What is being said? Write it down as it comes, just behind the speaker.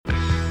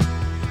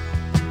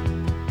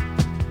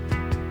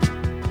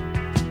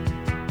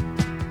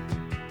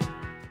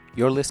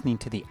You're listening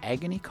to the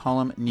Agony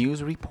Column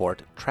News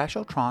Report,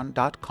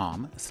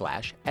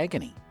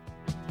 trashotron.com/agony.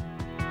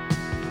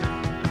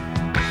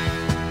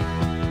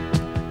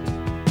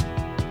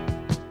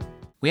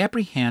 We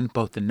apprehend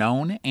both the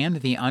known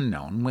and the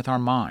unknown with our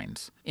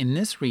minds. In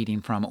this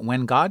reading from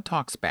When God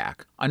Talks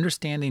Back,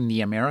 Understanding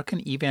the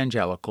American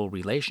Evangelical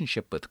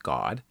Relationship with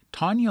God,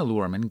 Tanya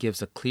Luhrmann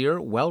gives a clear,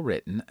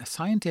 well-written,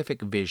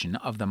 scientific vision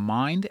of the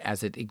mind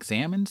as it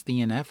examines the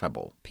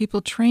ineffable.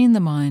 People train the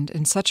mind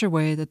in such a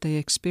way that they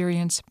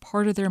experience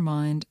part of their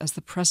mind as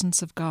the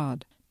presence of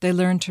God. They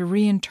learn to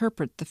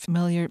reinterpret the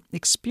familiar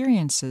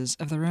experiences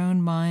of their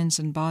own minds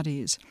and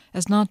bodies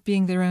as not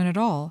being their own at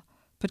all,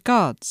 but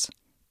God's.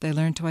 They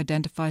learn to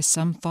identify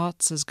some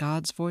thoughts as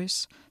God's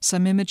voice,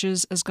 some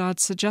images as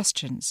God's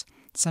suggestions,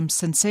 some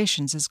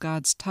sensations as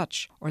God's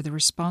touch or the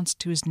response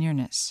to His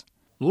nearness.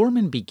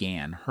 Luhrmann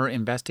began her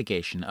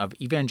investigation of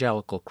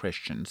evangelical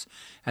Christians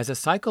as a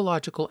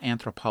psychological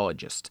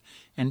anthropologist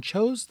and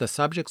chose the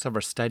subjects of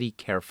her study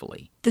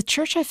carefully. The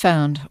church I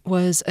found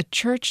was a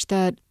church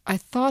that I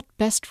thought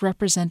best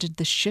represented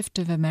the shift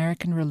of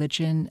American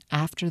religion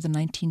after the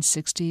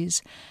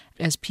 1960s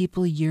as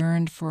people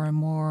yearned for a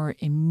more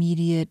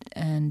immediate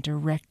and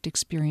direct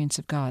experience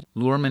of God.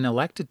 Luhrmann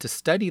elected to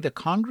study the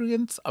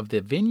congregants of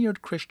the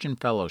Vineyard Christian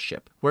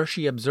Fellowship, where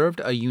she observed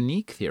a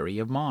unique theory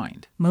of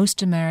mind.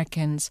 Most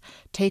Americans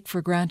take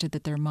for granted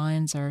that their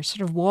minds are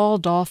sort of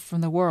walled off from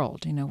the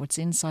world. You know, what's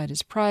inside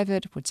is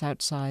private, what's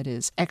outside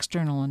is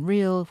external and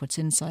real, what's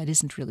inside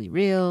isn't really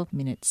real. I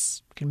mean,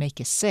 it can make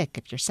you sick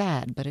if you're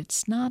sad, but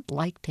it's not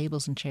like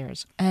tables and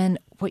chairs. And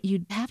what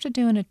you have to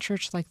do in a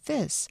church like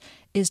this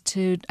is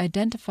to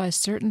identify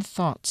certain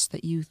thoughts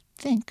that you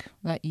think,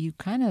 that you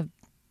kind of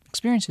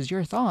experience as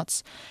your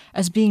thoughts,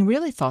 as being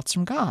really thoughts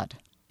from God.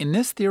 In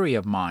this theory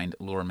of mind,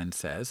 Luhrmann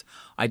says,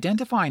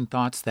 identifying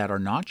thoughts that are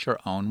not your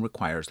own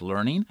requires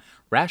learning,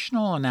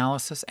 rational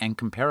analysis, and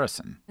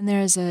comparison. And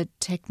there is a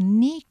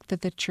technique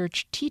that the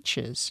church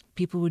teaches.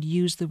 People would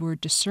use the word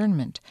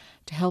discernment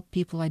to help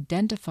people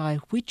identify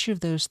which of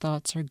those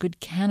thoughts are good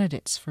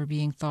candidates for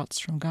being thoughts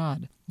from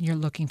God. You're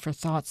looking for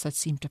thoughts that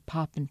seem to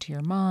pop into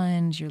your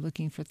mind. You're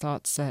looking for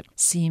thoughts that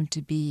seem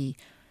to be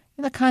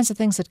the kinds of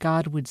things that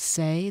God would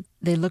say.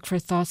 They look for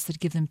thoughts that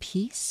give them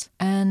peace.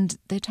 And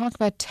they talk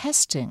about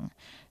testing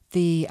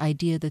the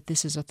idea that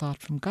this is a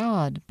thought from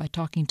God by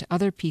talking to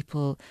other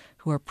people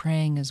who are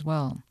praying as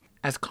well.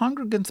 As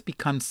congregants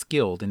become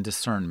skilled in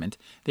discernment,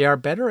 they are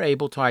better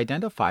able to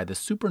identify the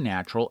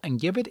supernatural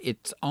and give it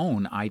its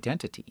own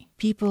identity.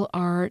 People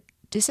are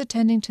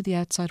disattending to the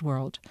outside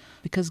world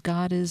because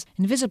God is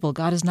invisible.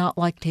 God is not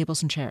like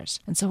tables and chairs.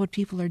 And so what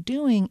people are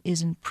doing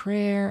is in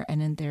prayer and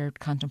in their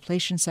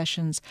contemplation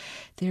sessions,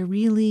 they're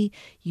really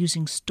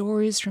using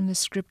stories from the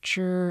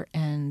scripture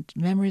and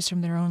memories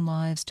from their own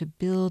lives to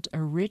build a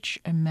rich,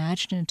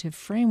 imaginative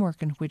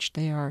framework in which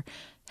they are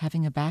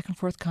having a back and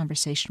forth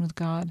conversation with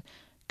God,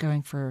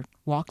 going for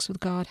walks with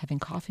God, having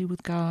coffee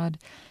with God.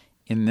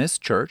 In this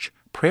church,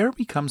 prayer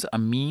becomes a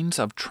means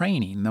of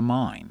training the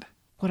mind.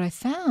 What I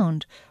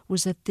found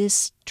was that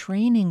this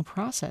training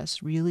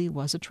process really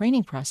was a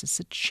training process.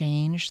 It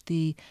changed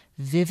the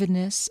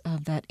vividness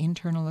of that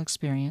internal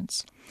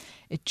experience.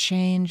 It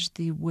changed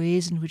the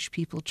ways in which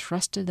people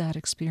trusted that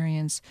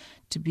experience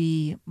to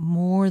be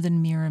more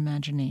than mere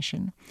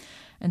imagination.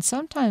 And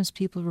sometimes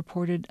people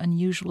reported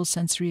unusual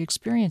sensory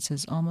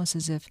experiences, almost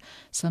as if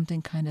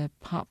something kind of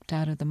popped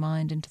out of the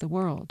mind into the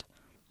world.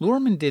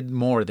 Luhrmann did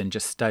more than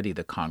just study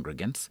the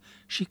congregants.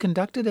 She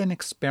conducted an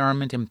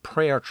experiment in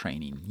prayer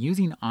training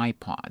using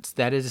iPods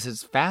that is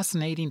as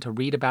fascinating to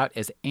read about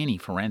as any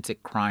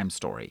forensic crime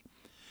story.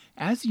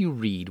 As you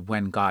read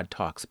When God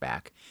Talks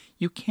Back,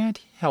 you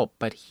can't help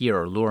but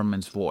hear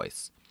Luhrmann's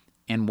voice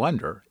and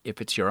wonder if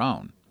it's your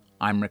own.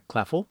 I'm Rick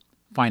Kleffel.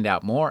 Find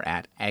out more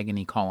at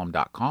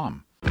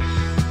agonycolumn.com.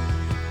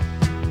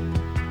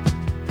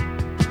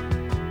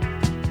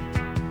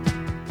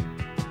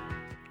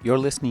 You're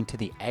listening to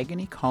the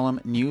Agony Column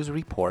News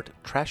Report,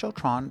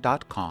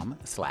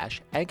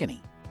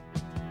 trashotron.com/agony.